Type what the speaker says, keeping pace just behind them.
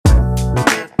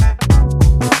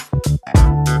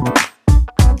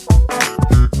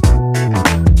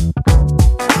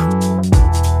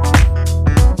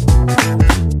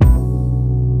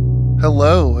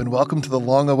welcome to the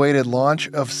long-awaited launch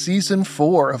of Season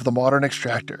 4 of The Modern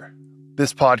Extractor.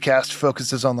 This podcast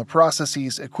focuses on the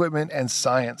processes, equipment, and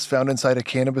science found inside a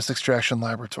cannabis extraction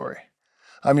laboratory.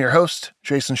 I'm your host,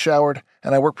 Jason Showard,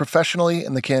 and I work professionally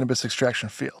in the cannabis extraction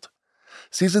field.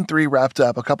 Season 3 wrapped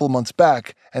up a couple months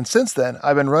back, and since then,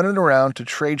 I've been running around to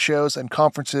trade shows and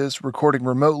conferences, recording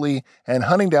remotely, and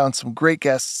hunting down some great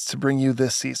guests to bring you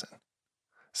this season.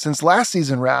 Since last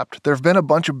season wrapped, there have been a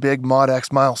bunch of big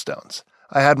ModX milestones.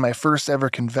 I had my first ever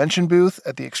convention booth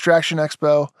at the Extraction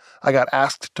Expo, I got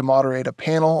asked to moderate a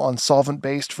panel on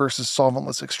solvent-based versus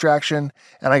solventless extraction,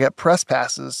 and I got press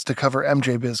passes to cover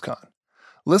MJ BizCon.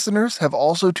 Listeners have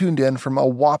also tuned in from a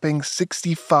whopping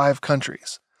 65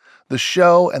 countries. The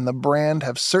show and the brand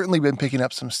have certainly been picking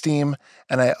up some steam,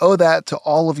 and I owe that to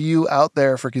all of you out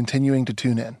there for continuing to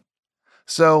tune in.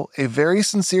 So, a very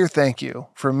sincere thank you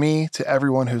from me to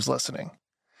everyone who's listening.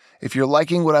 If you're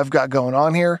liking what I've got going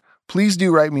on here, please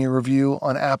do write me a review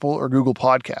on Apple or Google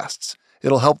Podcasts.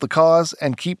 It'll help the cause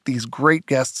and keep these great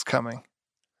guests coming.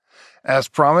 As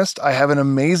promised, I have an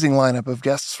amazing lineup of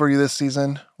guests for you this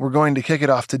season. We're going to kick it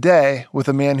off today with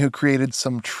a man who created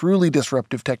some truly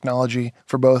disruptive technology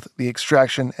for both the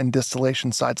extraction and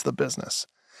distillation sides of the business.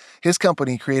 His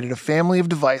company created a family of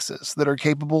devices that are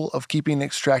capable of keeping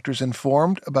extractors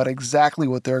informed about exactly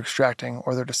what they're extracting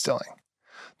or they're distilling.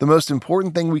 The most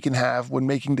important thing we can have when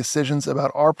making decisions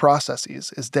about our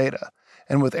processes is data,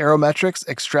 and with Arometrix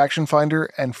Extraction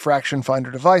Finder and Fraction Finder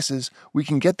devices, we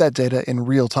can get that data in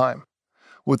real time.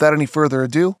 Without any further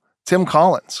ado, Tim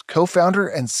Collins, co-founder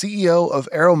and CEO of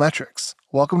Arometrix.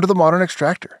 Welcome to the Modern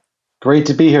Extractor. Great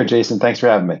to be here, Jason. Thanks for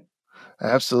having me.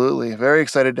 Absolutely. Very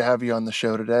excited to have you on the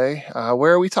show today.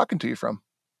 Where are we talking to you from?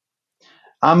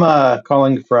 I'm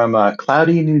calling from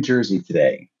cloudy New Jersey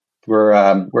today. We're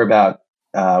about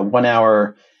 1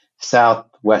 hour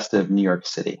southwest of New York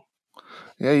City.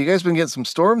 Yeah, you guys been getting some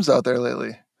storms out there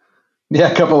lately. Yeah,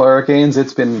 a couple of hurricanes.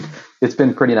 It's been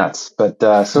pretty nuts, but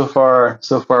so far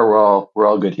we're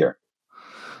all good here.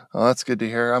 Well, that's good to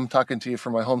hear. I'm talking to you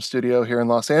from my home studio here in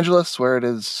Los Angeles, where it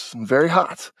is very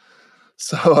hot.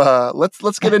 So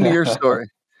let's get into your story.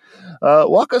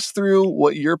 Walk us through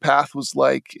what your path was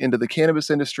like into the cannabis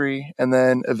industry, and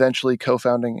then eventually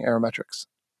co-founding Arometrix.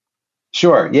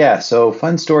 Sure. Yeah. So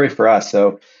fun story for us.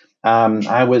 So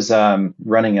I was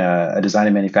running a design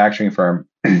and manufacturing firm,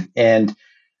 and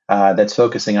that's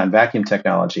focusing on vacuum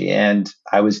technology. And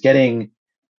I was getting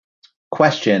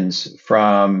questions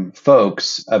from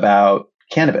folks about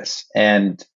cannabis,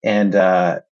 and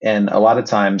a lot of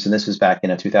times, and this was back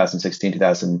in 2016,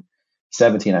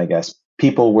 2017, I guess,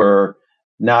 people were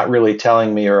not really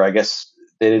telling me, or I guess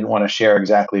they didn't want to share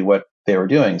exactly what they were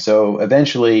doing. So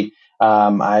eventually,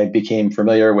 I became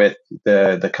familiar with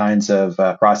the kinds of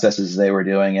processes they were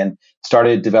doing and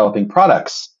started developing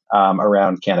products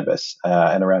around cannabis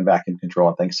and around vacuum control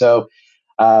and things. So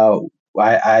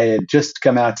I had just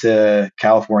come out to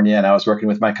California, and I was working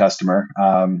with my customer,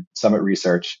 Summit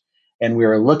Research, and we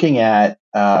were looking at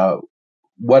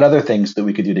what other things that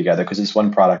we could do together, because this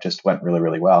one product just went really,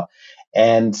 really well.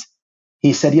 And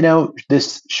he said,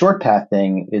 this short path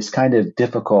thing is kind of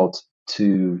difficult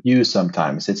to use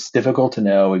sometimes. It's difficult to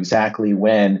know exactly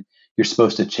when you're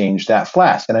supposed to change that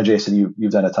flask. And I know, Jason,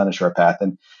 you've done a ton of short path,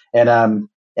 and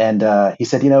he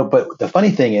said, but the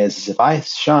funny thing is if I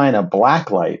shine a black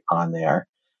light on there,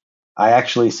 I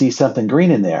actually see something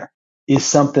green in there. Is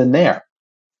something there?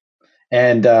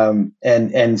 And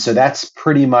so that's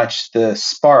pretty much the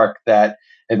spark that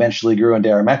eventually grew into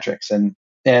Arometrix.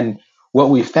 And what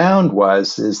we found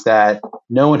is that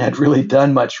no one had really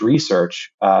done much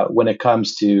research when it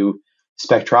comes to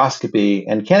spectroscopy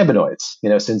and cannabinoids,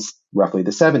 since roughly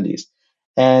the 70s.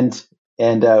 And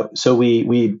so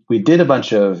we did a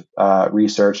bunch of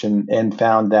research and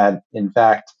found that, in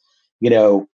fact,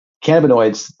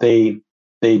 cannabinoids,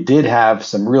 they did have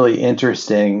some really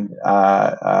interesting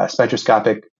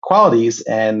spectroscopic qualities,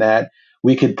 and that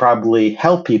we could probably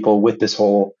help people with this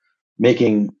whole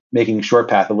making short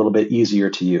path a little bit easier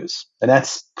to use. And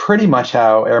that's pretty much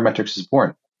how Arometrix is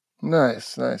born.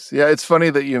 Nice. Yeah, it's funny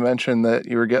that you mentioned that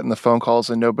you were getting the phone calls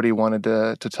and nobody wanted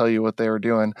to tell you what they were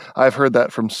doing. I've heard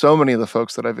that from so many of the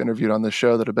folks that I've interviewed on this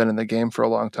show that have been in the game for a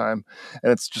long time.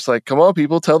 And it's just like, come on,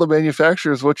 people, tell the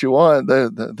manufacturers what you want.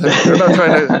 They're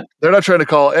not trying to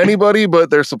call anybody but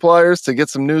their suppliers to get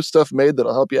some new stuff made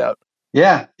that'll help you out.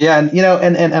 Yeah. And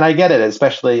and I get it,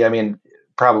 especially,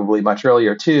 probably much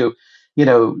earlier too.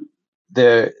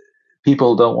 The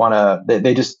people don't want to,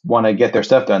 they just want to get their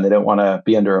stuff done. They don't want to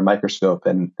be under a microscope,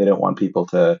 and they don't want people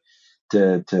to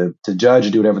judge or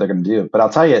do whatever they're going to do. But I'll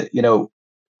tell you,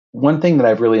 one thing that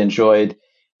I've really enjoyed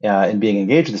in being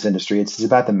engaged in this industry, it's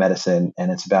about the medicine,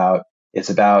 and it's about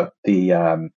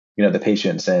the the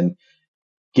patients and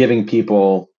giving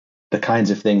people the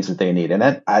kinds of things that they need. And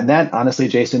that honestly,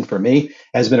 Jason, for me,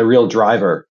 has been a real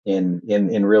driver in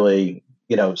really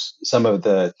some of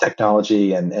the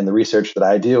technology and the research that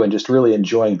I do, and just really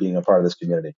enjoying being a part of this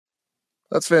community.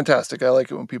 That's fantastic. I like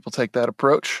it when people take that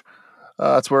approach.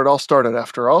 That's where it all started,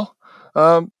 after all.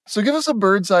 So give us a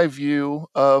bird's eye view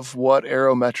of what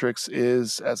Arometrix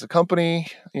is as a company.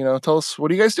 Tell us, what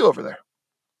do you guys do over there?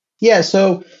 Yeah,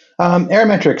 so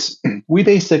Arometrics, we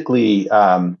basically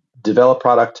develop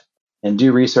product and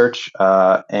do research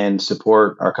and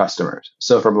support our customers.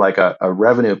 So from like a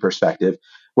revenue perspective,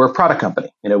 we're a product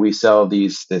company. We sell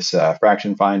this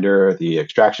fraction finder, the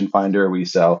extraction finder. We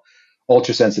sell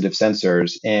ultra sensitive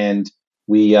sensors, and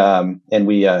we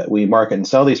market and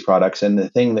sell these products. And the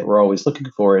thing that we're always looking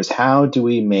for is, how do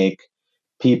we make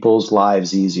people's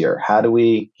lives easier? How do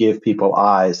we give people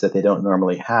eyes that they don't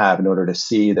normally have in order to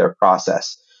see their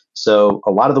process? So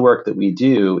a lot of the work that we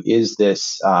do is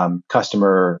this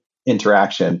customer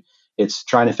interaction. It's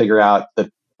trying to figure out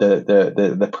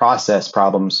the process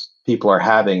problems people are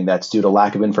having that's due to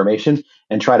lack of information,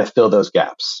 and try to fill those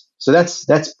gaps. So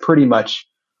that's pretty much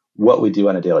what we do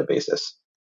on a daily basis.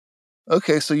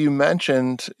 Okay, so you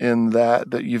mentioned in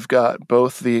that you've got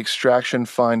both the extraction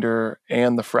finder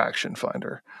and the fraction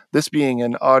finder. This being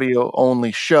an audio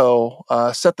only show,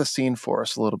 set the scene for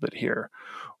us a little bit here.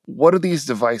 What do these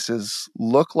devices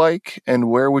look like, and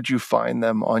where would you find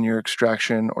them on your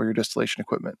extraction or your distillation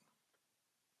equipment?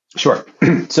 Sure.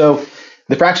 So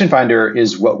the fraction finder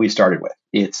is what we started with.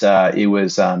 It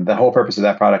was the whole purpose of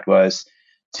that product was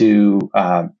to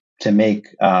make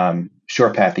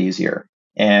short path easier.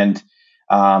 And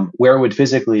where it would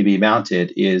physically be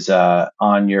mounted is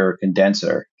on your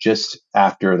condenser, just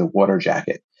after the water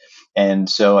jacket. And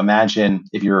so imagine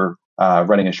if you're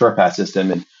running a short path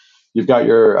system, and you've got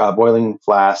your boiling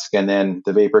flask, and then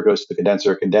the vapor goes to the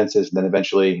condenser, condenses, and then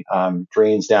eventually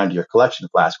drains down to your collection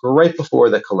flask. We're right before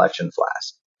the collection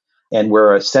flask. And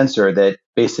we're a sensor that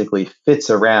basically fits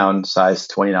around size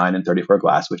 29 and 34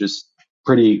 glass, which is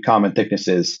pretty common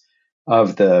thicknesses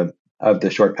of the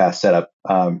short path setup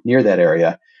near that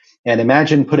area. And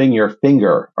imagine putting your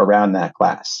finger around that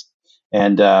glass,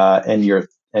 and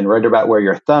right about where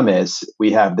your thumb is,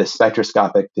 we have this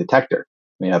spectroscopic detector.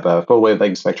 We have a full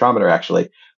wavelength spectrometer, actually,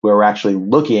 where we're actually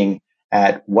looking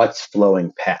at what's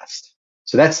flowing past.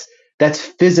 So that's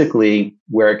physically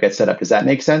where it gets set up. Does that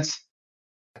make sense?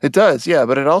 It does, yeah,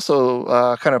 but it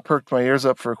also kind of perked my ears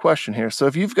up for a question here. So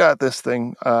if you've got this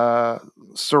thing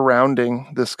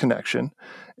surrounding this connection,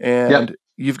 Yep. and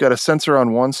you've got a sensor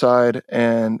on one side,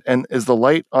 and is the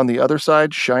light on the other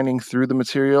side shining through the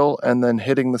material and then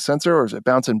hitting the sensor, or is it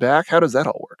bouncing back? How does that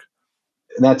all work?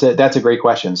 And that's a great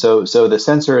question. So the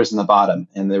sensor is in the bottom,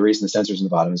 and the reason the sensor is in the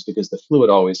bottom is because the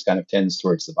fluid always kind of tends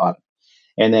towards the bottom.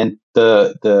 And then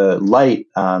the light,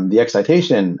 the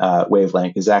excitation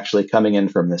wavelength is actually coming in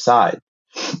from the side,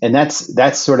 and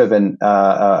that's sort of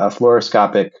a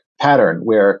fluoroscopic pattern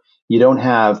where you don't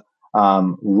have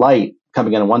light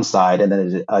coming in on one side and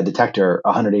then a detector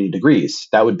 180 degrees.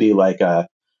 That would be like a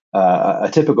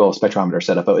typical spectrometer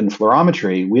setup. But in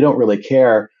fluorometry, we don't really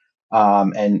care,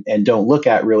 and don't look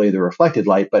at really the reflected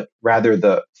light, but rather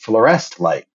the fluorescent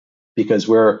light, because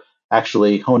we're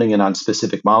actually honing in on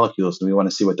specific molecules, and we want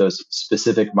to see what those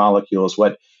specific molecules,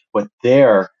 what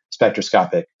their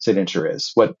spectroscopic signature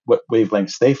is, what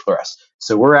wavelengths they fluoresce.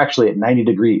 So we're actually at 90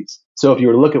 degrees. So if you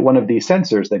were to look at one of these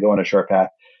sensors that go on a short path,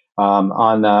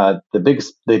 on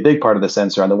the big part of the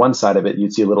sensor, on the one side of it,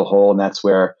 you'd see a little hole, and that's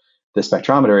where the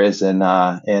spectrometer is. And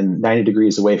 90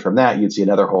 degrees away from that, you'd see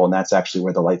another hole, and that's actually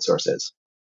where the light source is.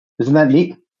 Isn't that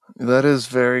neat? That is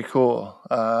very cool.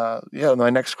 Yeah, my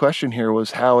next question here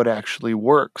was how it actually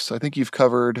works. I think you've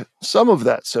covered some of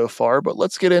that so far, but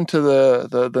let's get into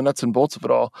the nuts and bolts of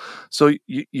it all. So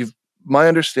you've my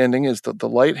understanding is that the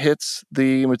light hits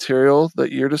the material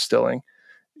that you're distilling,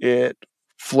 it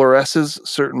fluoresces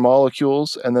certain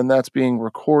molecules, and then that's being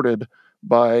recorded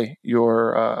by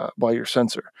your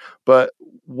sensor. But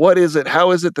what is it?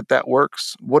 How is it that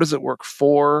works? What does it work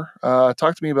for?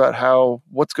 Talk to me about how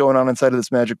what's going on inside of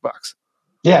this magic box.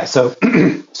 Yeah. So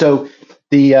so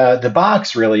the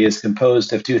box really is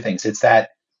composed of two things. It's that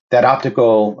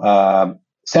optical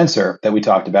sensor that we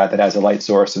talked about, that has a light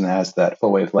source and has that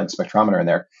full wavelength spectrometer in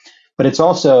there. But it's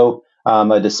also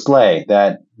a display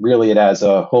that really, it has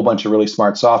a whole bunch of really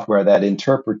smart software that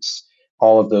interprets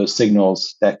all of those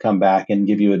signals that come back and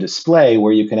give you a display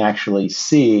where you can actually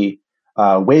see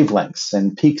wavelengths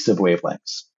and peaks of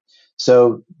wavelengths.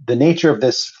 So the nature of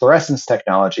this fluorescence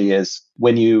technology is,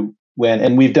 when you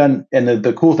and we've done, and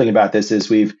the cool thing about this is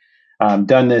we've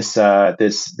done this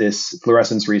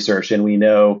fluorescence research, and we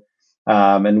know,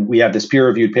 and we have this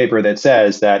peer-reviewed paper that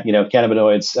says that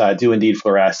cannabinoids do indeed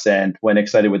fluoresce, and when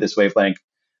excited with this wavelength,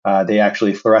 they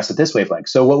actually fluoresce at this wavelength.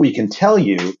 So what we can tell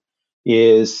you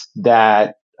is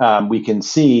that we can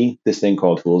see this thing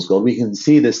called fool's gold, we can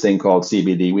see this thing called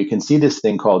CBD, we can see this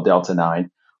thing called delta 9,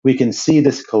 we can see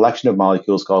this collection of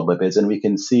molecules called lipids, and we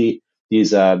can see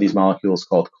these molecules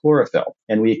called chlorophyll.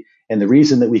 And the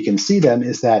reason that we can see them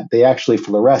is that they actually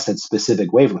fluoresce at specific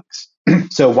wavelengths.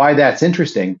 So why that's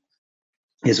interesting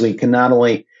is we can not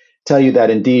only tell you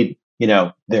that indeed,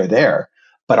 they're there,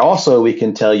 but also we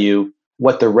can tell you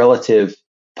what the relative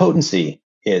potency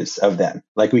is of them.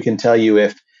 Like we can tell you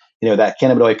if, that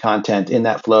cannabinoid content in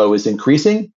that flow is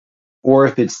increasing or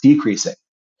if it's decreasing.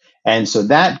 And so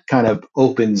that kind of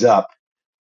opens up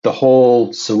the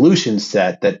whole solution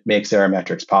set that makes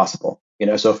Arometrix possible.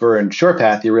 So for in short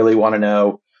path, you really want to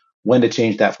know when to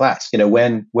change that flask,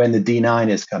 when the D9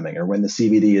 is coming or when the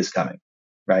CBD is coming,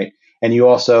 right? And you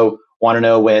also want to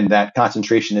know when that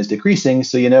concentration is decreasing,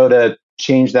 so to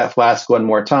change that flask one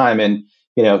more time and,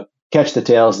 catch the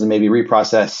tails and maybe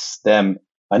reprocess them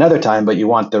another time, but you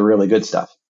want the really good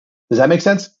stuff. Does that make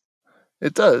sense?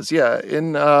 It does, yeah.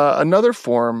 In another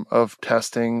form of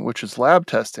testing, which is lab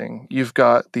testing, you've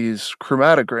got these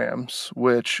chromatograms,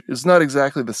 which is not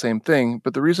exactly the same thing.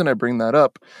 But the reason I bring that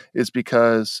up is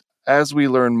because as we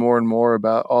learn more and more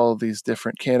about all of these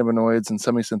different cannabinoids and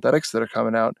semi-synthetics that are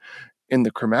coming out, in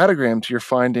the chromatograms, you're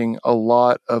finding a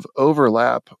lot of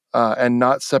overlap and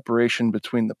not separation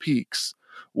between the peaks,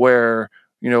 where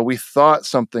we thought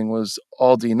something was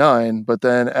all D9, but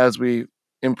then as we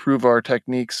improve our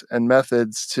techniques and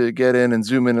methods to get in and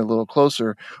zoom in a little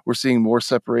closer, we're seeing more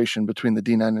separation between the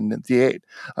D9 and the D8.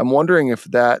 I'm wondering if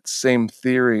that same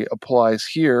theory applies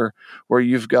here, where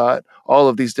you've got all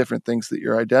of these different things that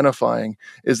you're identifying.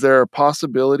 Is there a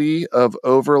possibility of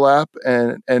overlap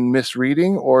and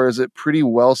misreading, or is it pretty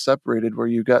well separated where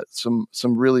you got some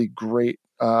really great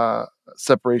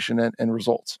separation and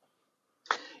results?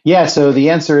 Yeah, so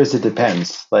the answer is it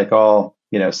depends. Like all,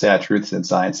 sad truths in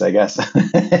science, I guess.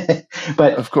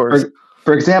 But Of course.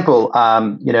 for example,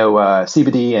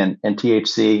 CBD and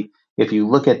THC, if you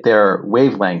look at their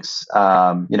wavelengths,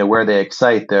 where they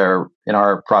excite, in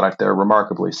our product, they're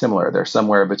remarkably similar. They're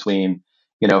somewhere between,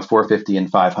 450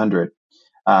 and 500.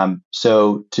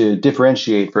 So to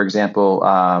differentiate, for example,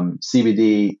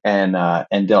 CBD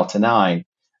and delta 9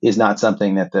 is not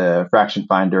something that the fraction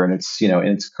finder in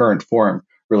its current form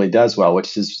really does well, which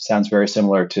sounds very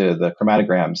similar to the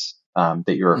chromatograms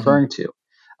that you're referring to.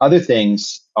 Other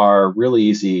things are really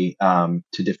easy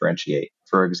to differentiate.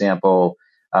 For example,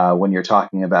 when you're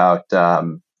talking about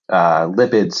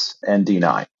lipids and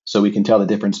D9. So we can tell the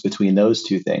difference between those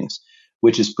two things,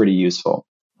 which is pretty useful.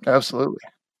 Absolutely.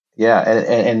 Yeah,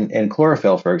 and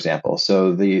chlorophyll, for example.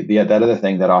 So that other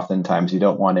thing that oftentimes you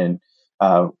don't want in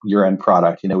your end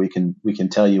product, we can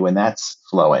tell you when that's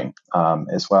flowing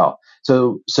as well.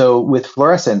 So with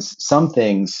fluorescence, some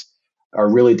things are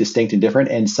really distinct and different,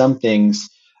 and some things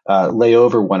lay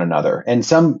over one another. And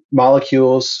some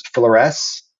molecules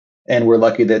fluoresce, and we're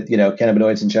lucky that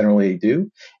cannabinoids in generally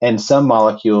do. And some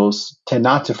molecules tend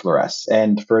not to fluoresce.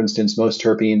 And for instance, most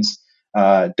terpenes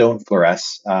don't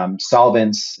fluoresce.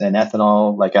 Solvents and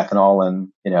ethanol, like ethanol and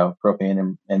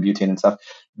propane and butane and stuff,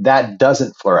 that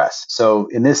doesn't fluoresce. So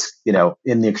in this,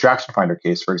 in the extraction finder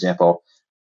case, for example,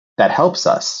 that helps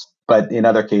us, but in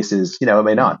other cases, it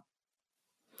may not.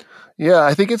 Yeah,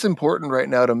 I think it's important right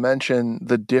now to mention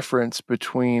the difference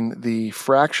between the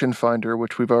fraction finder,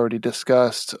 which we've already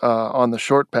discussed on the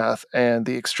short path, and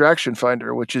the extraction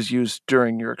finder, which is used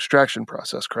during your extraction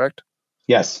process, correct?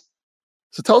 Yes.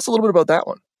 So tell us a little bit about that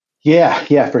one.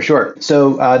 Yeah, for sure.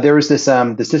 So there was this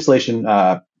distillation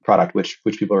product which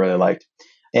people really liked,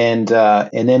 and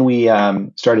then we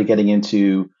started getting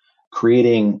into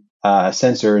creating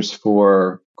sensors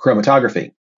for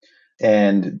chromatography,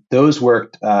 and those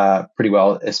worked pretty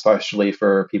well, especially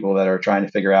for people that are trying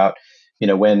to figure out,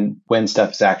 when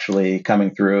stuff is actually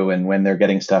coming through and when they're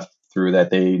getting stuff through that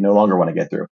they no longer want to get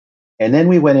through. And then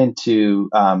we went into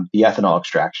the ethanol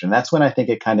extraction. That's when I think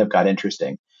it kind of got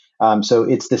interesting. So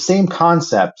it's the same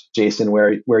concept, Jason,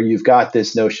 where you've got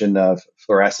this notion of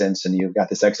fluorescence and you've got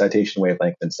this excitation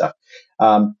wavelength and stuff.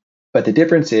 But the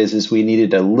difference is we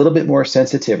needed a little bit more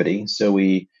sensitivity. So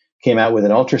we came out with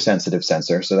an ultra sensitive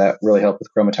sensor. So that really helped with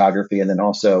chromatography, and then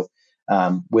also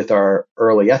with our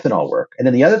early ethanol work. And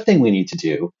then the other thing we need to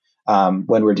do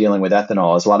when we're dealing with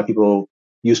ethanol is a lot of people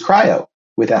use cryo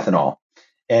with ethanol.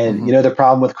 And the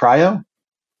problem with cryo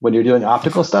when you're doing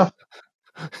optical stuff?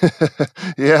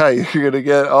 Yeah, you're gonna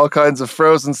get all kinds of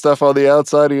frozen stuff on the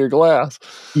outside of your glass.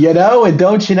 And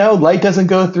don't you know, light doesn't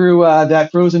go through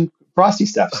that frozen frosty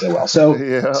stuff so well. So,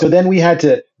 Yeah. so then we had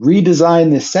to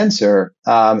redesign this sensor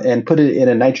and put it in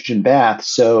a nitrogen bath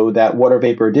so that water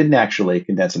vapor didn't actually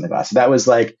condense in the glass. So that was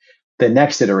like the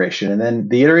next iteration. And then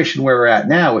the iteration where we're at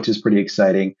now, which is pretty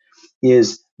exciting,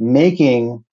 is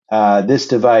making this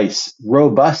device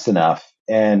robust enough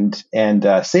and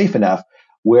safe enough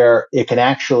where it can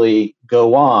actually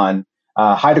go on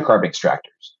hydrocarbon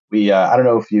extractors. I don't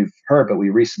know if you've heard, but we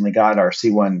recently got our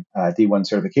C1 D1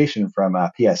 certification from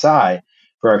PSI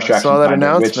for our I saw extraction that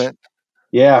finder, which, announcement.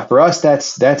 yeah, for us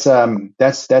that's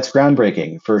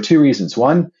groundbreaking for two reasons.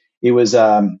 One, it was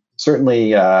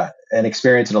certainly an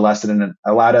experience and a lesson, and it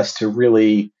allowed us to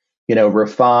really,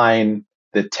 refine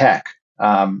the tech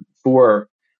for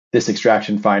this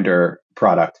extraction finder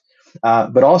product.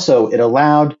 But also, it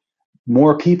allowed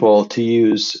more people to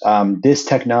use this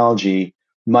technology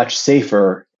much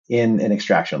safer in an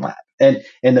extraction lab.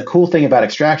 And the cool thing about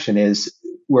extraction is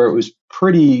where it was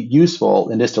pretty useful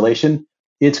in distillation,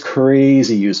 it's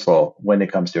crazy useful when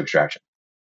it comes to extraction.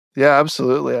 Yeah,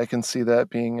 absolutely. I can see that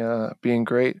being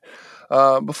great.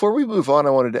 Before we move on, I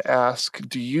wanted to ask,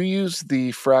 do you use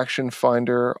the fraction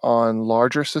finder on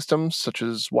larger systems such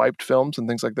as wiped films and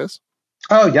things like this?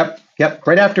 Oh, yep, yep.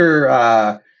 Right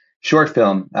after short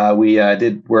film, we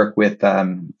did work with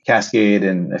Cascade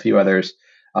and a few others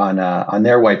on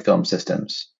their white film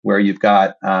systems, where you've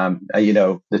got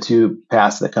the two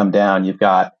paths that come down. You've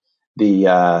got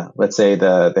the let's say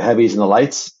the heavies and the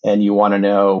lights, and you want to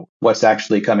know what's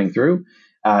actually coming through.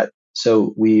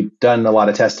 So we've done a lot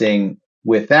of testing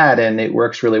with that, and it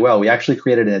works really well. We actually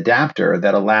created an adapter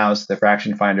that allows the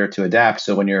fraction finder to adapt.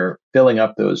 So when you're filling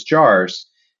up those jars,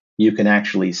 you can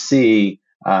actually see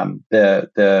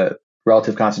the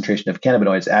relative concentration of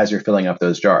cannabinoids as you're filling up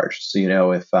those jars. So you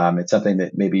know if it's something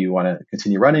that maybe you want to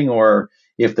continue running, or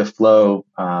if the flow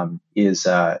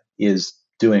is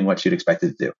doing what you'd expect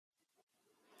it to do.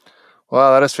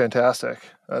 Wow, that is fantastic.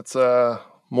 That's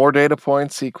more data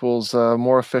points equals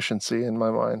more efficiency in my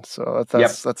mind. So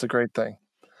Yep. that's a great thing.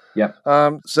 Yep.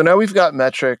 So now we've got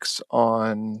metrics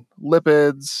on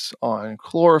lipids, on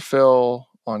chlorophyll,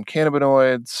 on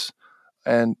cannabinoids,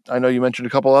 and I know you mentioned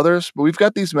a couple others, but we've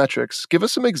got these metrics. Give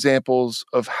us some examples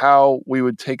of how we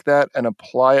would take that and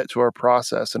apply it to our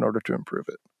process in order to improve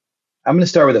it. I'm going to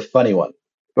start with a funny one.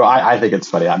 Well, I think it's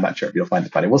funny. I'm not sure if you'll find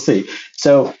it funny. We'll see.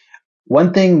 So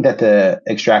one thing that the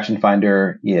extraction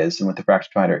finder is, and what the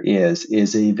fraction finder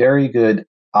is a very good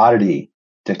oddity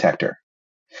detector.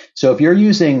 So if you're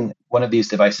using one of these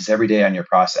devices every day on your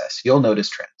process, you'll notice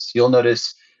trends. You'll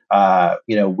notice,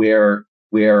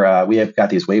 where we have got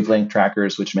these wavelength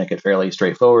trackers, which make it fairly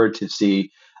straightforward to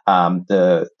see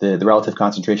the relative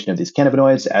concentration of these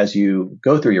cannabinoids as you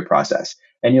go through your process,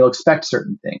 and you'll expect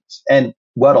certain things. And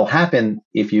what'll happen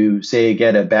if you say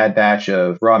get a bad batch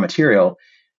of raw material,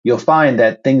 you'll find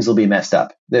that things will be messed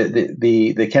up.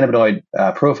 The cannabinoid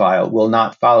profile will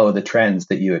not follow the trends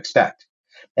that you expect.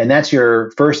 And that's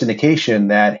your first indication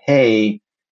that, hey,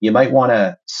 you might want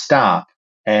to stop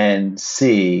and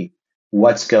see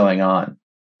what's going on.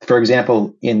 For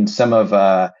example, in some of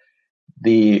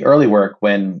the early work,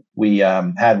 when we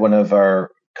had one of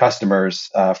our customers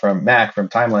from Mac, from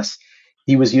Timeless,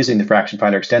 he was using the fraction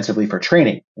finder extensively for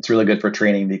training. It's really good for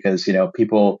training because,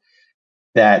 people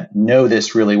that know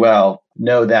this really well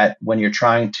know that when you're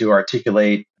trying to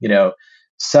articulate,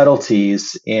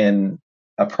 subtleties in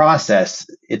a process,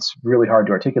 it's really hard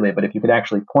to articulate. But if you could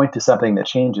actually point to something that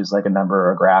changes, like a number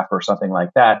or a graph or something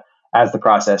like that, as the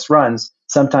process runs,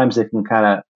 sometimes it can kind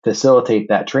of facilitate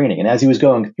that training. And as he was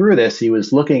going through this, he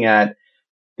was looking at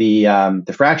the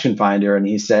fraction finder, and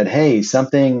he said, "Hey,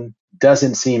 something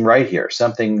doesn't seem right here.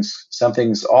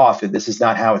 Something's off. This is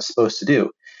not how it's supposed to do."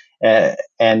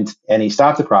 And he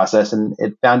stopped the process, and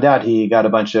it found out he got a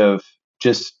bunch of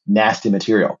just nasty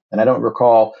material. And I don't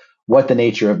recall what the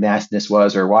nature of nastiness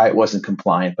was or why it wasn't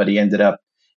compliant, but he ended up,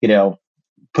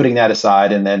 putting that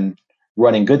aside and then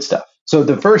running good stuff. So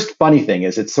the first funny thing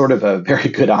is it's sort of a very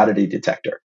good oddity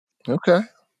detector. Okay.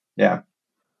 Yeah.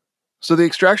 So the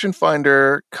extraction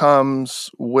finder comes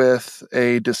with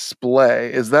a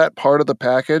display. Is that part of the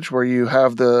package where you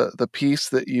have the piece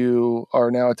that you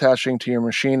are now attaching to your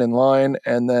machine in line,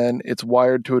 and then it's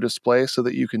wired to a display so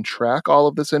that you can track all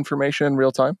of this information in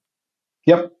real time?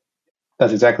 Yep.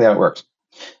 That's exactly how it works.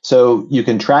 So you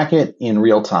can track it in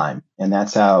real time, and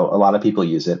that's how a lot of people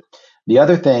use it. The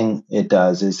other thing it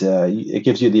does is it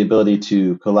gives you the ability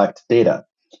to collect data.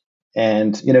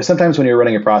 And sometimes when you're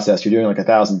running a process, you're doing like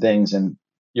 1,000 things, and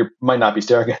you might not be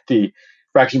staring at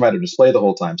fraction finder display the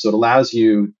whole time. So it allows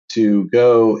you to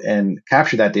go and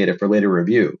capture that data for later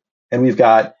review. And we've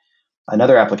got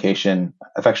another application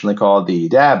affectionately called the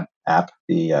DAB app,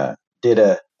 the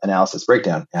data analysis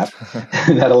breakdown app,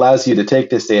 that allows you to take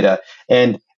this data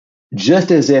and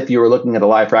just as if you were looking at a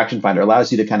live fraction finder,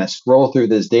 allows you to kind of scroll through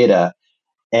this data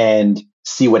and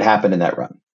see what happened in that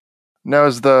run. Now,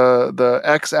 is the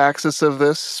x-axis of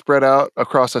this spread out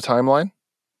across a timeline?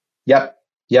 Yep.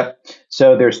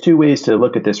 So there's two ways to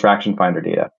look at this fraction finder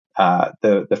data.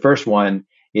 The first one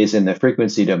is in the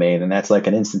frequency domain, and that's like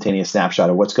an instantaneous snapshot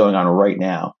of what's going on right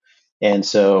now. And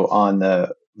so on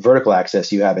the vertical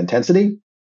axis, you have intensity,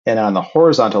 and on the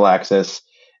horizontal axis,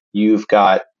 you've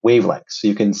got wavelengths. So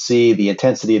you can see the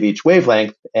intensity of each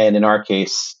wavelength, and in our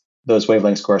case, those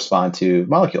wavelengths correspond to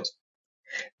molecules.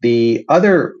 The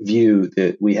other view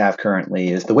that we have currently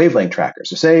is the wavelength tracker.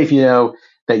 So say if you know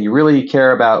that you really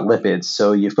care about lipids,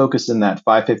 so you focus in that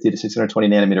 550 to 620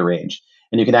 nanometer range,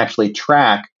 and you can actually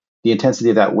track the intensity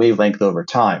of that wavelength over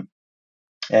time.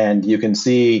 And you can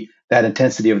see that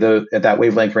intensity of that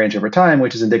wavelength range over time,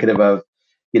 which is indicative of,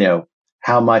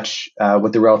 how much,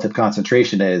 what the relative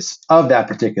concentration is of that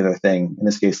particular thing, in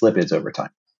this case, lipids over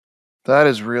time. That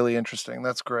is really interesting.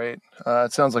 That's great.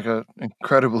 It sounds like an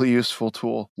incredibly useful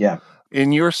tool. Yeah.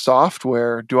 In your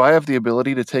software, do I have the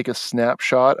ability to take a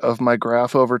snapshot of my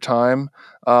graph over time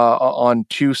on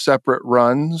two separate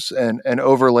runs and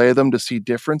overlay them to see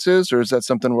differences? Or is that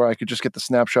something where I could just get the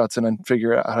snapshots and then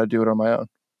figure out how to do it on my own?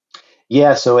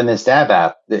 Yeah, so in this DAB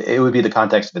app, it would be the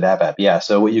context of the DAB app. Yeah,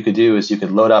 so what you could do is you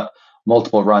could load up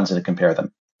multiple runs and compare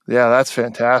them. Yeah, that's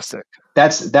fantastic.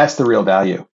 That's the real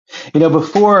value.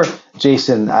 Before,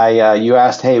 Jason, you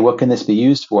asked, hey, what can this be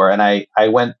used for? And I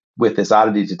went with this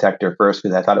oddity detector first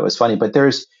because I thought it was funny. But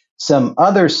there's some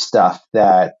other stuff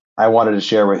that I wanted to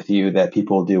share with you that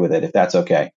people do with it, if that's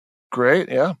okay. Great,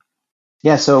 yeah.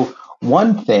 Yeah, so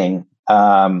one thing,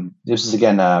 this is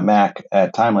again Mac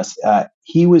at Timeless,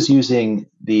 he was using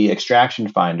the extraction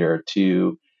finder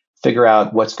to figure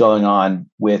out what's going on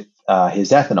with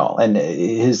his ethanol. And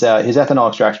his ethanol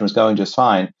extraction was going just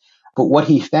fine. But what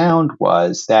he found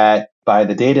was that by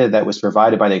the data that was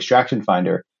provided by the extraction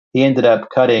finder, he ended up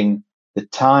cutting the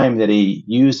time that he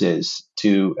uses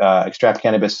to extract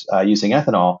cannabis using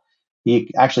ethanol. He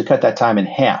actually cut that time in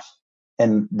half.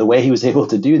 And the way he was able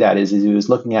to do that is he was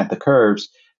looking at the curves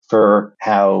for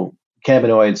how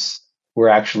cannabinoids were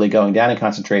actually going down in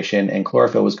concentration and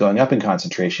chlorophyll was going up in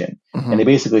concentration. Mm-hmm. And he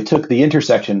basically took the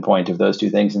intersection point of those two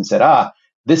things and said,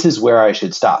 this is where I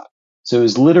should stop. So he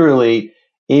was literally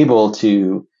able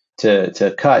to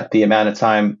cut the amount of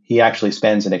time he actually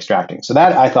spends in extracting. So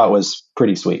that I thought was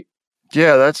pretty sweet.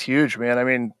 Yeah, that's huge, man. I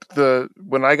mean,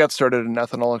 when I got started in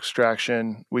ethanol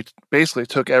extraction, we basically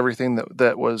took everything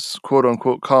that was quote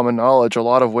unquote common knowledge, a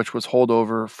lot of which was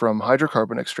holdover from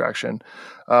hydrocarbon extraction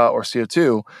or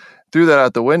CO2, threw that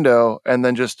out the window and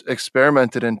then just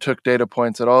experimented and took data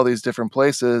points at all these different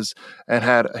places and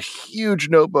had a huge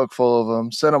notebook full of them,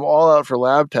 sent them all out for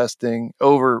lab testing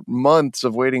over months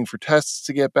of waiting for tests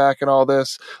to get back and all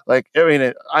this. Like, I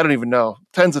mean, I don't even know,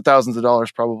 tens of thousands of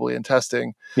dollars probably in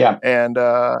testing. Yeah. And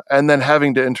then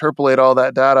having to interpolate all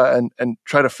that data and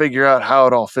try to figure out how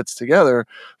it all fits together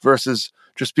versus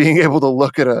just being able to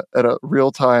look at a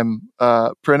real-time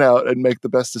printout and make the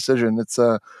best decision. It's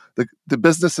the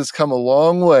business has come a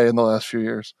long way in the last few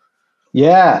years.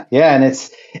 Yeah. And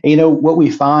it's, what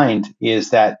we find is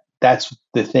that's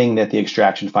the thing that the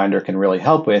extraction finder can really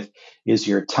help with is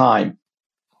your time.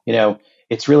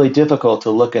 It's really difficult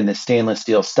to look in the stainless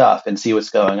steel stuff and see what's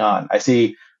going on. I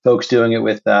see folks doing it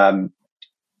with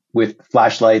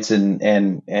flashlights and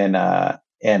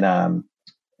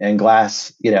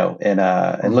glass,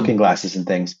 and looking glasses and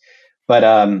things.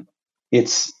 But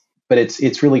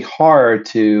it's really hard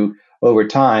to over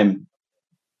time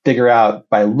figure out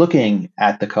by looking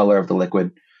at the color of the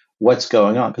liquid what's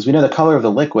going on, because we know the color of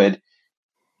the liquid,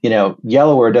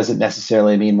 yellower doesn't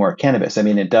necessarily mean more cannabis. I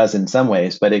mean, it does in some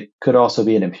ways, but it could also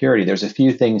be an impurity. There's a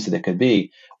few things that it could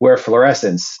be. Where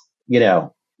fluorescence, we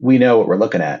know what we're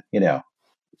looking at.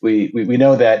 We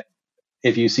know that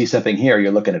if you see something here,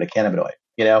 you're looking at a cannabinoid.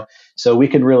 So we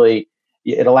can really,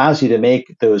 it allows you to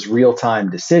make those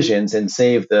real-time decisions and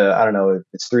save I don't know, if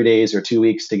it's 3 days or 2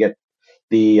 weeks to get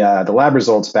the lab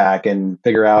results back and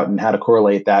figure out and how to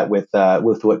correlate that with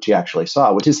what you actually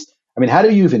saw, which is, I mean, how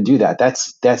do you even do that?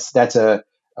 That's a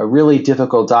really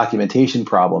difficult documentation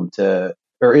problem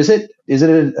or is it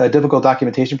a difficult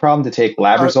documentation problem to take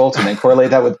lab results and then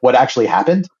correlate that with what actually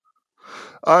happened?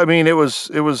 I mean, it was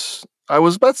I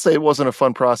was about to say it wasn't a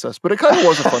fun process, but it kind of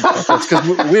was a fun process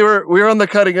because we were on the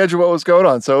cutting edge of what was going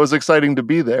on. So it was exciting to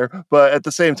be there. But at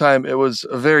the same time, it was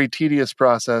a very tedious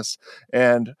process,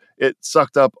 and it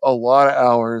sucked up a lot of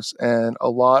hours and a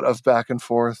lot of back and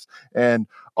forth and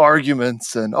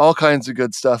arguments and all kinds of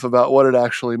good stuff about what it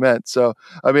actually meant. So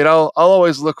I mean, I'll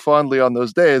always look fondly on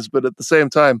those days, but at the same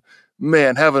time,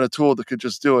 man, having a tool that could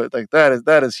just do it like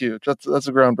that is huge. That's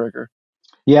a groundbreaker.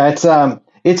 Yeah,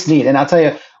 it's neat, and I'll tell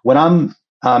you when I'm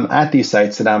at these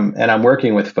sites and I'm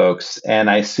working with folks and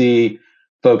I see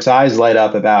folks' eyes light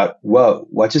up about whoa,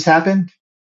 what just happened?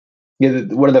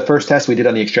 One of the first tests we did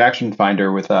on the extraction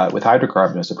finder with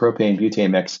hydrocarbons, a propane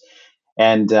butane mix,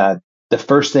 and the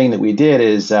first thing that we did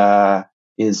is they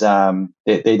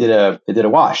did a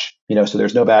wash, so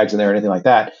there's no bags in there or anything like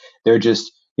that. They're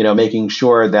just making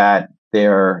sure that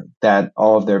that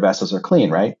all of their vessels are clean,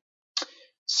 right?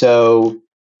 So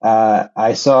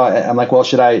I'm like, well,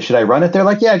 should I run it? They're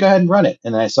like, yeah, go ahead and run it.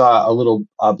 And then I saw a little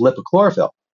blip of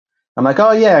chlorophyll. I'm like,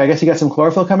 oh yeah, I guess you got some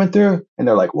chlorophyll coming through. And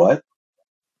they're like, what?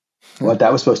 What?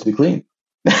 That was supposed to be clean.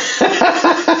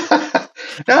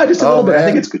 No, just a Oh little bit.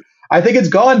 man, I think it's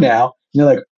gone now. And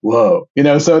they're like, whoa,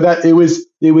 so that it was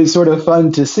sort of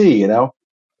fun to see.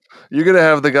 you're gonna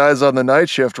have the guys on the night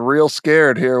shift real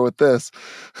scared here with this.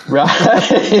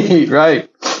 Right, right.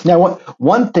 Now,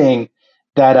 one thing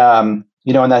that on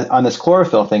this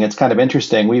chlorophyll thing, it's kind of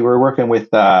interesting. We were working with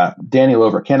Daniel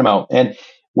over at Canamo, and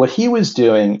what he was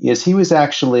doing is he was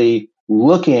actually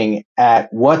looking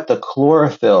at what the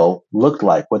chlorophyll looked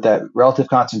like, what that relative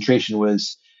concentration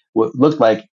what looked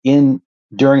like in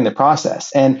during the process.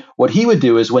 And what he would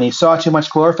do is when he saw too much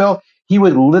chlorophyll, he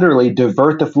would literally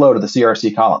divert the flow to the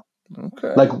CRC column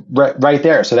Okay. like right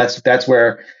there. So that's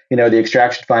where the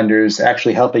extraction finder is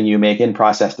actually helping you make in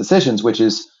process decisions, which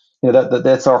is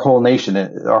that's our whole nation.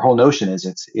 Our whole notion is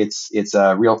it's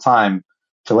real time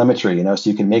telemetry, so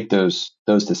you can make those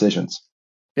decisions.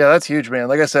 Yeah, that's huge, man.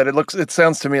 Like I said, it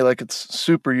sounds to me like it's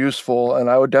super useful, and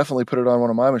I would definitely put it on one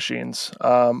of my machines.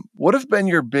 What have been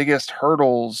your biggest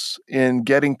hurdles in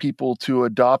getting people to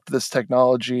adopt this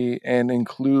technology and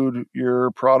include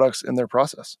your products in their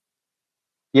process?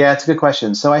 Yeah, it's a good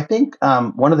question. So I think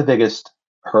one of the biggest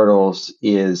hurdles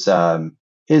is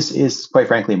quite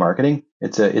frankly marketing.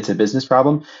 It's a business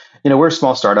problem. We're a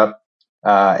small startup,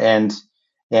 and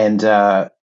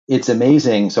it's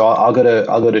amazing. So I'll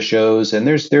go to shows, and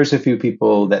there's a few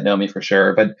people that know me for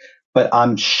sure, but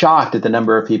I'm shocked at the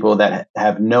number of people that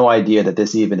have no idea that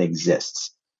this even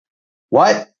exists.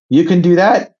 What? You can do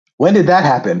that? When did that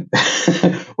happen?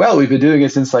 Well, we've been doing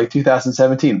it since like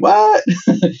 2017. What?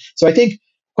 So I think,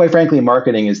 quite frankly,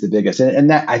 marketing is the biggest, and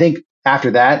that I think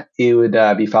after that it would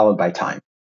be followed by time.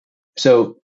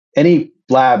 So any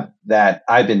lab that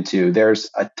I've been to, there's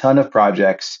a ton of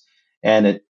projects and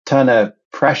a ton of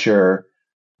pressure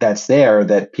that's there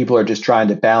that people are just trying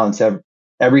to balance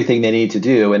everything they need to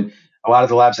do. And a lot of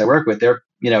the labs I work with, they're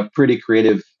pretty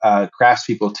creative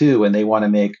craftspeople too, and they want to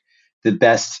make the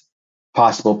best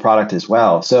possible product as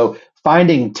well. So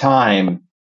finding time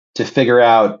to figure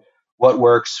out what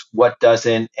works, what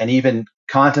doesn't, and even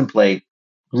contemplate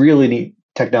really neat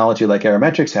technology like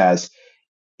Arometrix has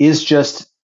is just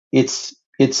it's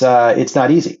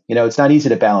not easy. It's not easy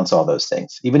to balance all those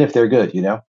things, even if they're good.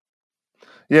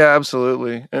 Yeah,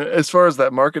 absolutely. And as far as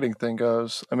that marketing thing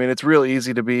goes, I mean, it's really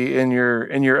easy to be in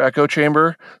your echo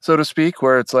chamber, so to speak,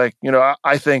 where it's like,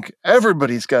 I think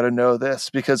everybody's got to know this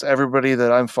because everybody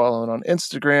that I'm following on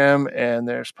Instagram and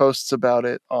there's posts about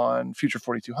it on Future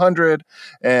 4200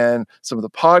 and some of the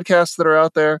podcasts that are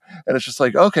out there, and it's just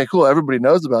like, okay, cool, everybody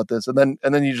knows about this, and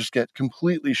then you just get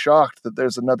completely shocked that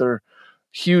there's another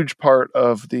huge part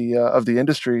of the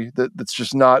industry that's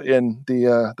just not in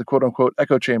the quote unquote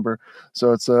echo chamber.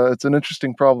 So it's an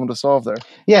interesting problem to solve there.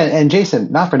 Yeah, and Jason,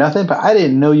 not for nothing, but I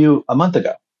didn't know you a month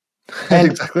ago.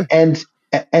 And Exactly. and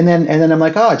and then I'm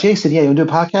like, oh, Jason, yeah, you want to do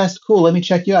a podcast? Cool, let me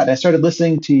check you out. And I started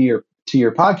listening to your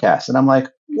podcast, and I'm like,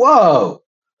 whoa,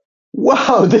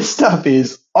 this stuff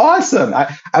is awesome.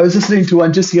 I was listening to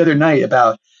one just the other night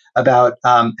about how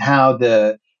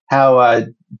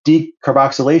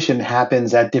decarboxylation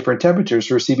happens at different temperatures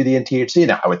for CBD and THC.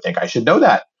 Now, I would think I should know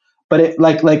that, but it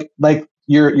like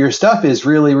your stuff is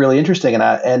really really interesting, and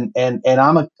I'm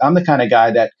the kind of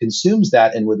guy that consumes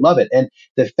that and would love it. And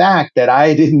the fact that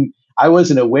I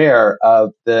wasn't aware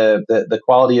of the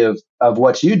quality of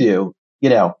what you do,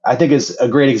 I think is a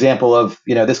great example of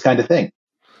this kind of thing.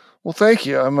 Well, thank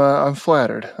you. I'm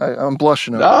flattered. I'm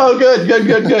blushing over here. Oh, good, good,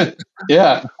 good, good.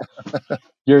 Yeah,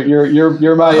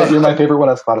 you're my Uh, favorite one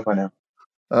on Spotify now.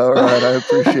 All right, I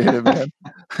appreciate it, man.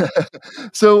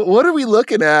 So, what are we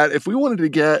looking at if we wanted to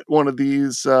get one of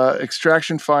these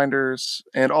extraction finders,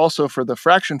 and also for the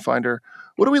fraction finder?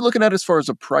 What are we looking at as far as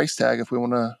a price tag if we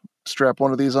want to strap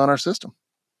one of these on our system?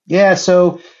 Yeah,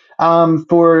 so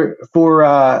for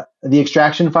the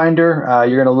extraction finder,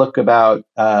 you're going to look about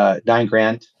 9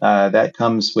 grand. That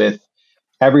comes with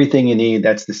everything you need.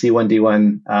 That's the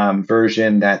C1D1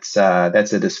 version. That's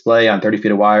a display on 30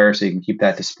 feet of wire, so you can keep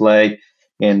that display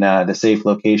in the safe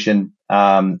location.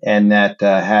 And that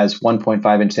has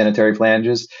 1.5-inch sanitary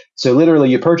flanges. So literally,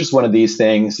 you purchase one of these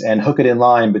things and hook it in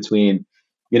line between,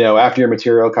 after your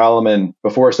material column and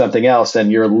before something else,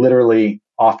 and you're literally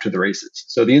off to the races.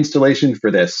 So the installation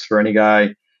for this, for any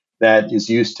guy that is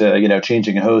used to,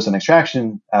 changing a hose and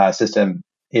extraction system,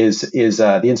 is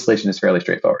the installation is fairly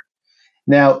straightforward.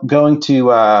 Now, going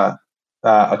to a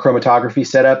chromatography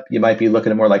setup, you might be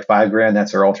looking at more like 5 grand.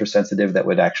 That's our ultra sensitive that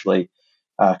would actually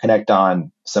connect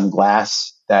on some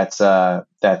glass that's out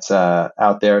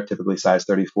there, typically size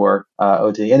 34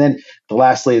 OT. And then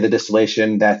lastly, the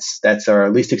distillation. That's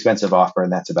our least expensive offer,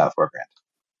 and that's about 4 grand.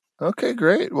 Okay,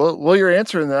 great. Well, while you're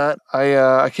answering that,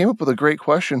 I came up with a great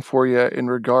question for you in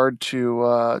regard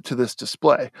to this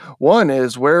display. One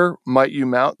is, where might you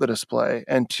mount the display?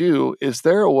 And two, is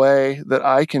there a way that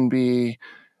I can be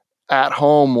at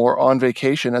home or on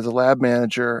vacation as a lab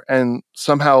manager and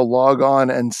somehow log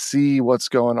on and see what's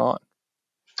going on?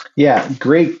 Yeah,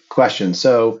 great question.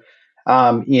 So,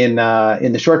 in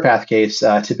the short path case,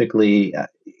 typically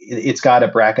it's got a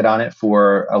bracket on it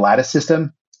for a lattice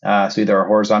system. So either a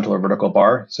horizontal or vertical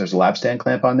bar. So there's a lab stand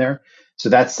clamp on there. So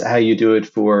that's how you do it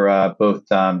for both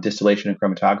distillation and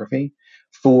chromatography.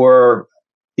 For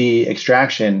the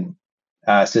extraction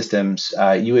systems,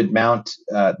 you would mount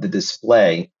the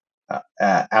display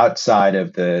outside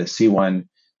of the C1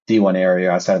 D1 area,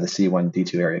 outside of the C1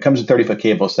 D2 area. It comes with 30-foot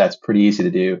cable, so that's pretty easy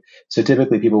to do. So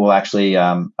typically, people will actually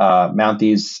mount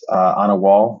these on a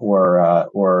wall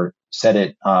or set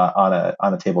it on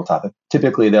a tabletop.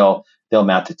 Typically, they'll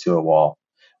mount it to a wall.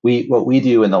 What we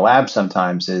do in the lab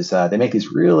sometimes is they make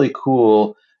these really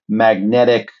cool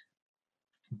magnetic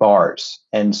bars,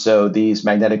 and so these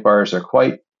magnetic bars are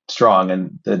quite strong,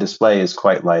 and the display is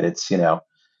quite light. It's not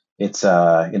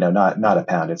a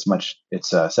pound. It's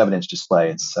a 7-inch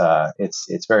display.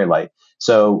 It's very light.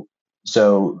 So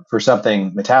for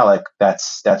something metallic,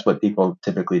 that's what people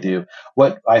typically do.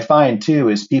 What I find too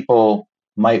is people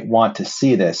might want to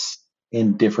see this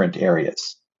in different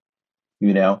areas,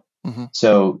 you know. Hmm.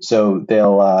 So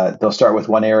they'll start with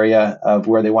one area of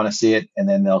where they want to see it, and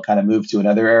then they'll kind of move to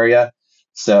another area.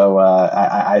 So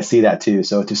I see that too.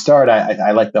 So to start,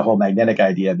 I like the whole magnetic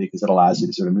idea because it allows you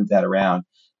to sort of move that around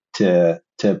to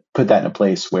put that in a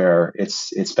place where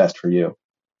it's best for you.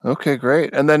 Okay,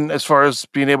 great. And then as far as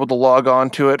being able to log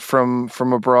on to it from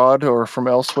abroad or from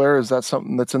elsewhere, is that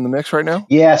something that's in the mix right now?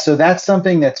 Yeah, so that's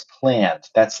something that's planned.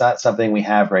 That's not something we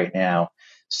have right now.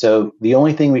 So the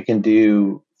only thing we can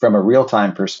do from a real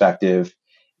time perspective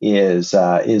is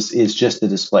just the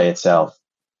display itself.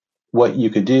 What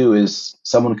you could do is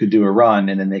someone could do a run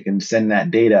and then they can send that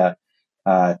data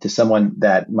to someone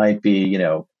that might be,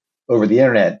 over the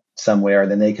internet somewhere.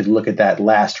 Then they could look at that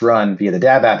last run via the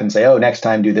Dab app and say, oh, next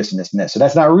time do this and this and this. So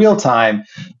that's not real time,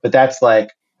 but that's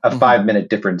like a Hmm. 5 minute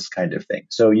difference kind of thing.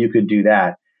 So you could do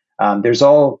that. There's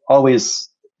always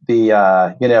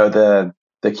the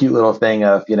cute little thing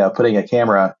of putting a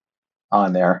camera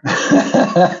on there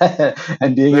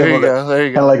and being There able you to go. There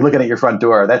you kind of go. like looking at your front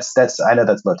door. That's I know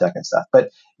that's low tech and stuff, but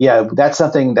yeah, that's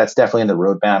something that's definitely in the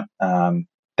roadmap.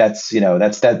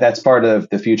 That's part of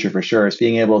the future for sure, is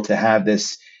being able to have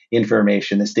this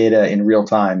information, this data in real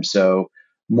time, so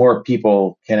more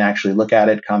people can actually look at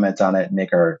it, comment on it, and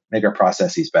make our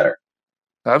processes better.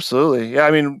 Absolutely. Yeah,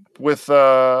 I mean, with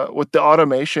the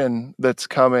automation that's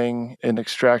coming in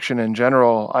extraction in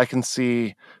general, I can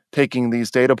see taking these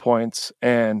data points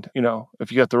and,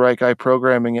 if you got the right guy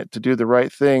programming it to do the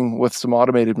right thing with some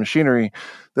automated machinery,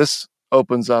 this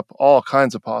opens up all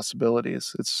kinds of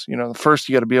possibilities. It's, first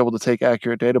you got to be able to take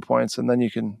accurate data points and then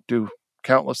you can do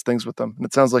countless things with them. And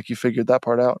it sounds like you figured that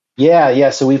part out. Yeah.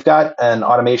 So we've got an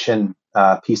automation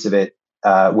piece of it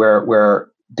where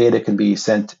data can be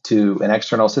sent to an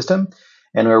external system,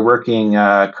 and we're working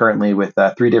currently with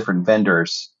 3 different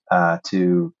vendors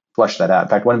to flush that out. In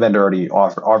fact, one vendor already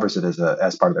offers it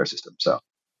as part of their system. So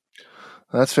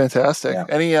That's fantastic.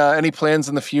 yeah. Any plans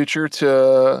in the future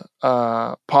to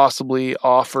possibly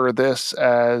offer this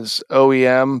as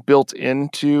OEM built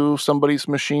into somebody's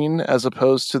machine as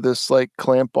opposed to this like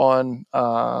clamp on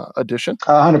addition?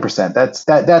 100%.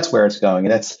 That's where it's going,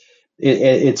 and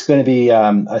it's going to be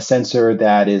a sensor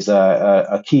that is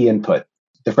a key input.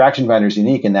 The fraction finder is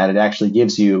unique in that it actually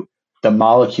gives you the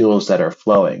molecules that are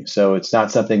flowing. So it's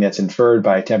not something that's inferred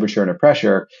by temperature and a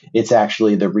pressure. It's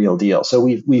actually the real deal. So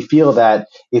we feel that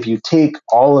if you take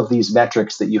all of these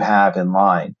metrics that you have in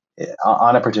line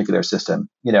on a particular system,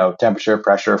 temperature,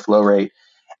 pressure, flow rate,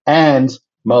 and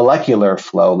molecular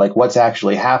flow, like what's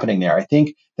actually happening there. I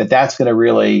think that that's going to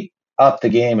really up the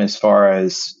game as far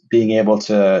as being able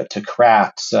to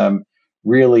craft some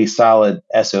really solid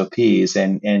SOPs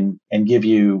and give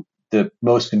you the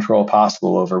most control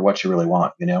possible over what you really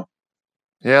want. Yeah,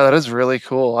 that is really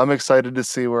cool. I'm excited to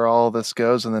see where all this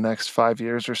goes in the next 5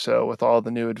 years or so with all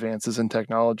the new advances in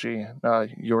technology,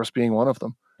 yours being one of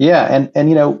them. Yeah,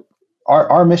 and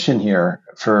our mission here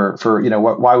for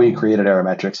why we created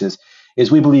Arometrix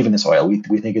is we believe in this oil. We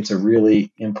think it's a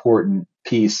really important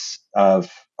piece of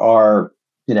our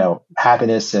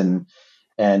happiness and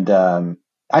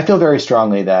I feel very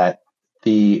strongly that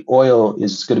the oil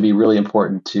is going to be really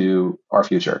important to our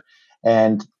future.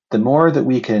 And the more that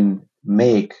we can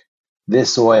make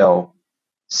this oil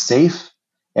safe,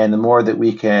 and the more that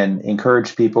we can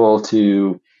encourage people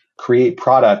to create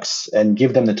products and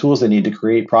give them the tools they need to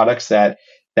create products that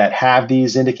have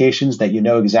these indications, that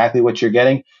exactly what you're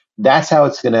getting, that's how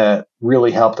it's going to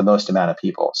really help the most amount of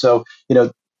people. So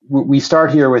we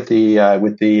start here with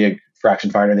the fraction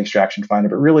finder and the extraction finder,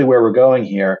 but really where we're going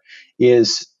here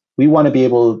is we want to be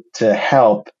able to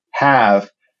help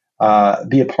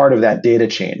be a part of that data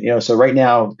chain. So right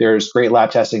now there's great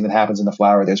lab testing that happens in the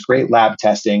flower. There's great lab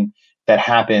testing that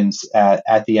happens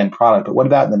at the end product. But what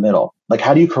about in the middle? Like,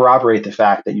 how do you corroborate the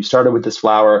fact that you started with this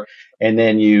flower and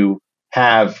then you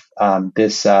have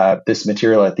this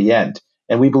material at the end?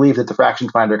 And we believe that the fraction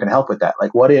finder can help with that.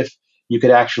 Like, what if you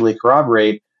could actually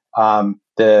corroborate the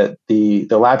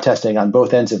lab testing on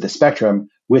both ends of the spectrum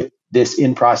with this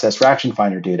in-process fraction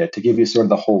finder data to give you sort of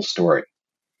the whole story?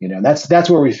 That's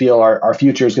where we feel our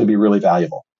future is going to be really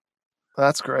valuable.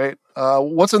 That's great.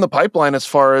 What's in the pipeline as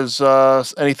far as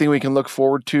anything we can look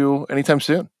forward to anytime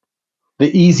soon?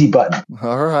 The easy button.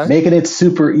 All right. Making it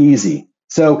super easy.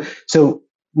 So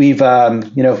we've,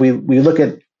 if we look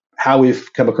at how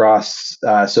we've come across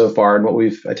so far and what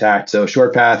we've attacked. So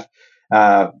short path,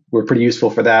 we're pretty useful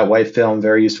for that. White film,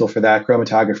 very useful for that.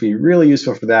 Chromatography, really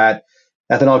useful for that.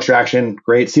 Ethanol extraction,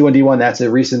 great. C1D1, that's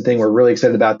a recent thing. We're really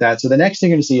excited about that. So the next thing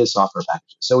you're going to see is software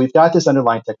packages. So we've got this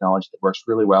underlying technology that works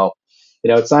really well.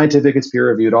 It's scientific, it's peer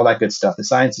reviewed, all that good stuff. The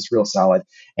science is real solid.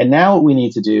 And now what we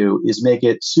need to do is make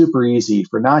it super easy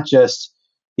for not just,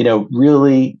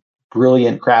 really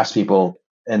brilliant craftspeople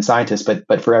and scientists,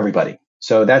 but for everybody.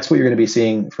 So that's what you're going to be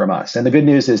seeing from us. And the good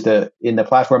news is that in the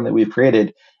platform that we've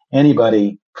created,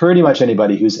 pretty much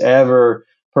anybody who's ever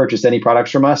purchased any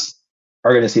products from us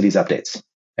are going to see these updates,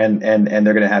 and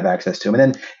they're going to have access to them.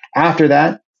 And then after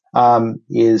that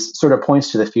is sort of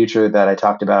points to the future that I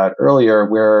talked about earlier,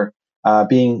 where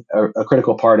being a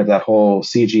critical part of that whole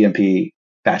CGMP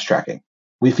batch tracking.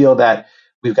 We feel that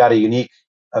we've got a unique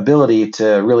ability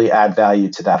to really add value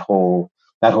to that whole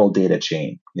data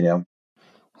chain.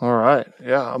 All right.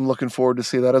 Yeah, I'm looking forward to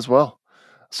see that as well.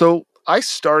 So I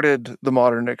started the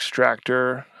Modern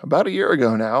Extractor about a year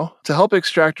ago now to help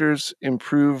extractors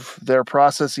improve their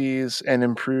processes and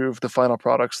improve the final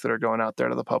products that are going out there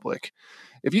to the public.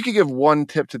 If you could give one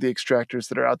tip to the extractors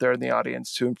that are out there in the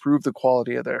audience to improve the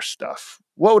quality of their stuff,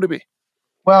 what would it be?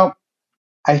 Well,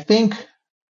 I think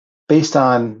based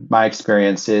on my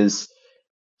experience is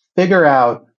figure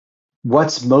out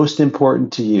what's most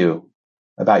important to you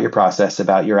about your process,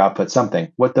 about your output,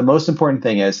 something, what the most important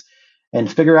thing is,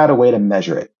 and figure out a way to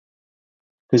measure it.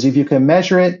 Because if you can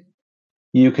measure it,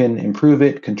 you can improve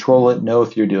it, control it, know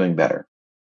if you're doing better.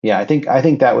 Yeah, I think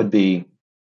that would be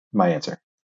my answer.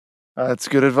 That's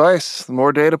good advice. The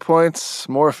more data points,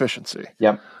 more efficiency.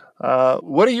 Yep.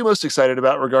 What are you most excited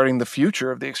about regarding the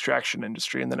future of the extraction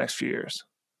industry in the next few years?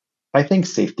 I think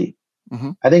safety.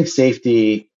 Mm-hmm. I think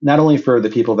safety, not only for the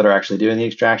people that are actually doing the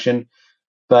extraction,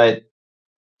 but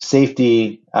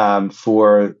safety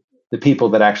for the people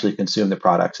that actually consume the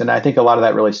products. And I think a lot of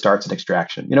that really starts in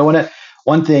extraction.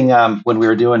 One thing when we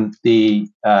were doing the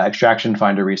extraction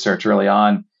finder research early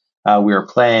on, we were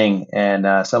playing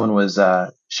and someone was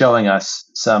showing us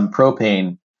some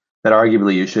propane that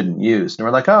arguably you shouldn't use. And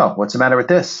we're like, oh, what's the matter with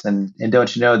this? And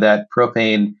don't you know that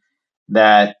propane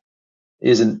that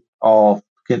isn't all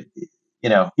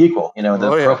equal? The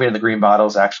propane in the green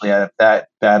bottles actually have that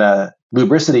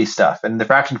lubricity stuff, and the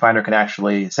fraction finder can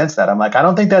actually sense that. I'm like, I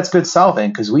don't think that's good solving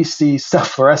because we see stuff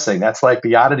fluorescing. That's like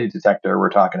the oddity detector we're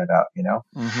talking about,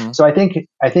 Mm-hmm. So I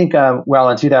think, well,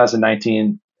 in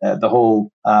 2019, the whole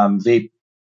vape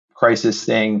crisis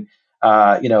thing,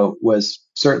 was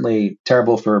certainly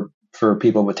terrible for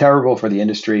people, but terrible for the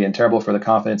industry and terrible for the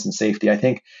confidence and safety. I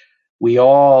think we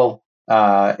all,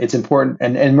 it's important,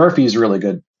 and Murphy's really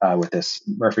good with this.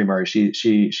 Murray,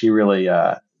 she really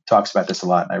talks about this a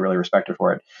lot, and I really respect her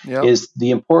for it. Yep. Is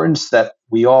the importance that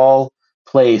we all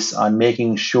place on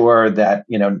making sure that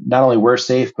not only we're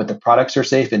safe, but the products are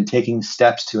safe, and taking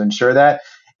steps to ensure that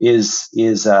is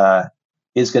going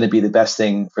to be the best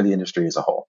thing for the industry as a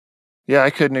whole. Yeah,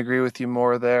 I couldn't agree with you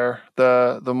more there.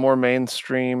 The more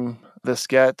mainstream this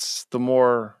gets, the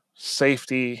more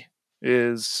safety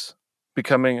is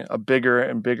becoming a bigger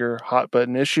and bigger hot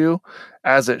button issue,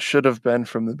 as it should have been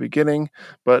from the beginning.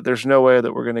 But there's no way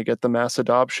that we're going to get the mass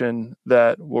adoption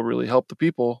that will really help the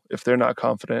people if they're not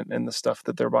confident in the stuff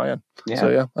that they're buying. Yeah. So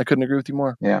yeah, I couldn't agree with you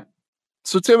more. Yeah.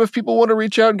 So Tim, if people want to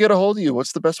reach out and get a hold of you,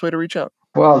 what's the best way to reach out?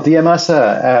 Well, DM us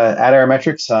at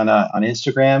Arometrix on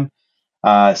Instagram.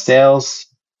 Sales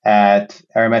at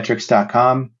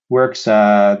arometrix.com works.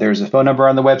 There's a phone number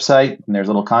on the website, and there's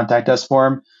a little contact us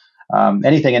form.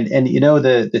 Anything, and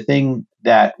the thing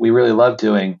that we really love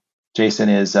doing, Jason,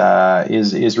 is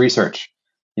research.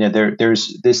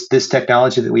 There's this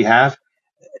technology that we have.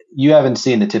 You haven't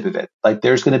seen the tip of it. Like,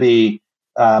 there's going to be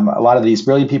a lot of these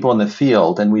brilliant people in the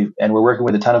field, and we're working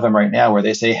with a ton of them right now, where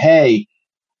they say, "Hey,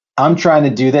 I'm trying to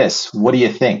do this. What do you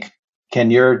think?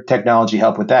 Can your technology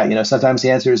help with that?" Sometimes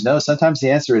the answer is no. Sometimes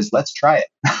the answer is let's try it.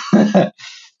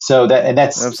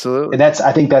 That's absolutely, and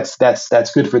I think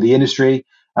that's good for the industry.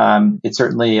 It's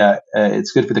certainly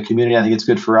it's good for the community. I think it's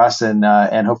good for us, and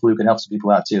hopefully we can help some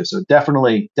people out too. So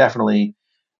definitely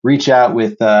reach out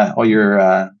with all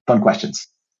your fun questions.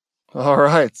 All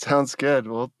right, sounds good.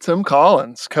 Well, Tim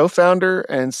Collins, co-founder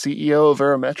and CEO of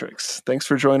Arometrix, thanks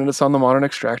for joining us on the Modern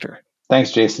Extractor.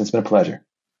 Thanks, Jason. It's been a pleasure.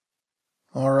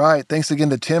 All right. Thanks again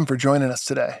to Tim for joining us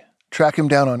today. Track him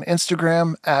down on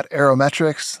Instagram at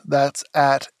Arometrix. That's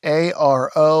at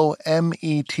AROMETRIX.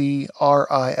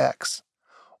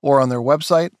 Or on their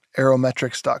website,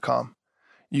 arometrix.com.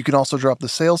 You can also drop the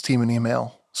sales team an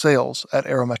email,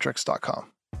 sales@arometrix.com.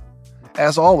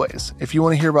 As always, if you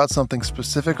want to hear about something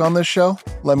specific on this show,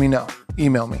 let me know.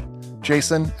 Email me,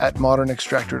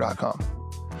 jason@modernextractor.com.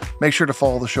 Make sure to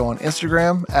follow the show on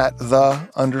Instagram at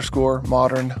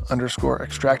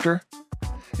 _modern_extractor.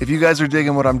 If you guys are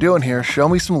digging what I'm doing here, show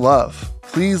me some love.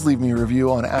 Please leave me a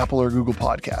review on Apple or Google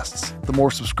Podcasts. The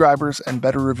more subscribers and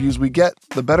better reviews we get,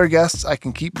 the better guests I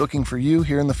can keep booking for you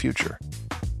here in the future.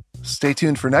 Stay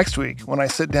tuned for next week when I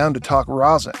sit down to talk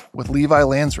rosin with Levi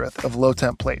Lansrith of Low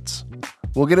Temp Plates.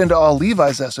 We'll get into all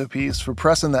Levi's SOPs for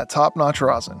pressing that top-notch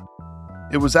rosin.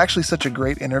 It was actually such a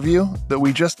great interview that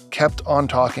we just kept on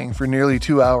talking for nearly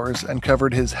 2 hours and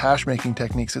covered his hash making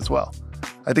techniques as well.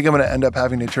 I think I'm going to end up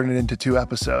having to turn it into 2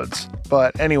 episodes.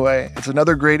 But anyway, it's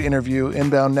another great interview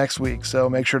inbound next week, so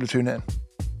make sure to tune in.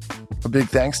 A big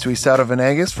thanks to Isata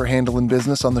Venegas for handling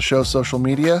business on the show's social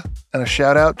media, and a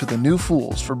shout out to the New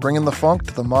Fools for bringing the funk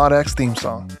to the Mod X theme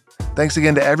song. Thanks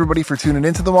again to everybody for tuning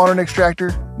into the Modern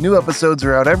Extractor. New episodes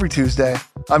are out every Tuesday.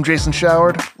 I'm Jason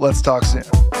Showard. Let's talk soon.